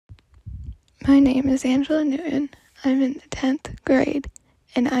My name is Angela Newton. I'm in the 10th grade,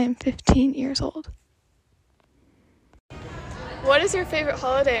 and I am 15 years old. What is your favorite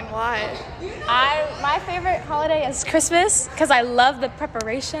holiday and why? My favorite holiday is Christmas because I love the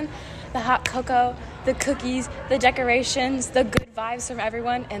preparation, the hot cocoa, the cookies, the decorations, the good vibes from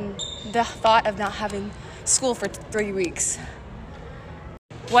everyone, and the thought of not having school for 3 weeks.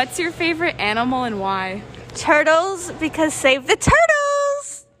 What's your favorite animal and why? Turtles, because save the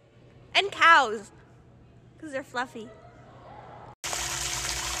turtles! And cows, because they're fluffy.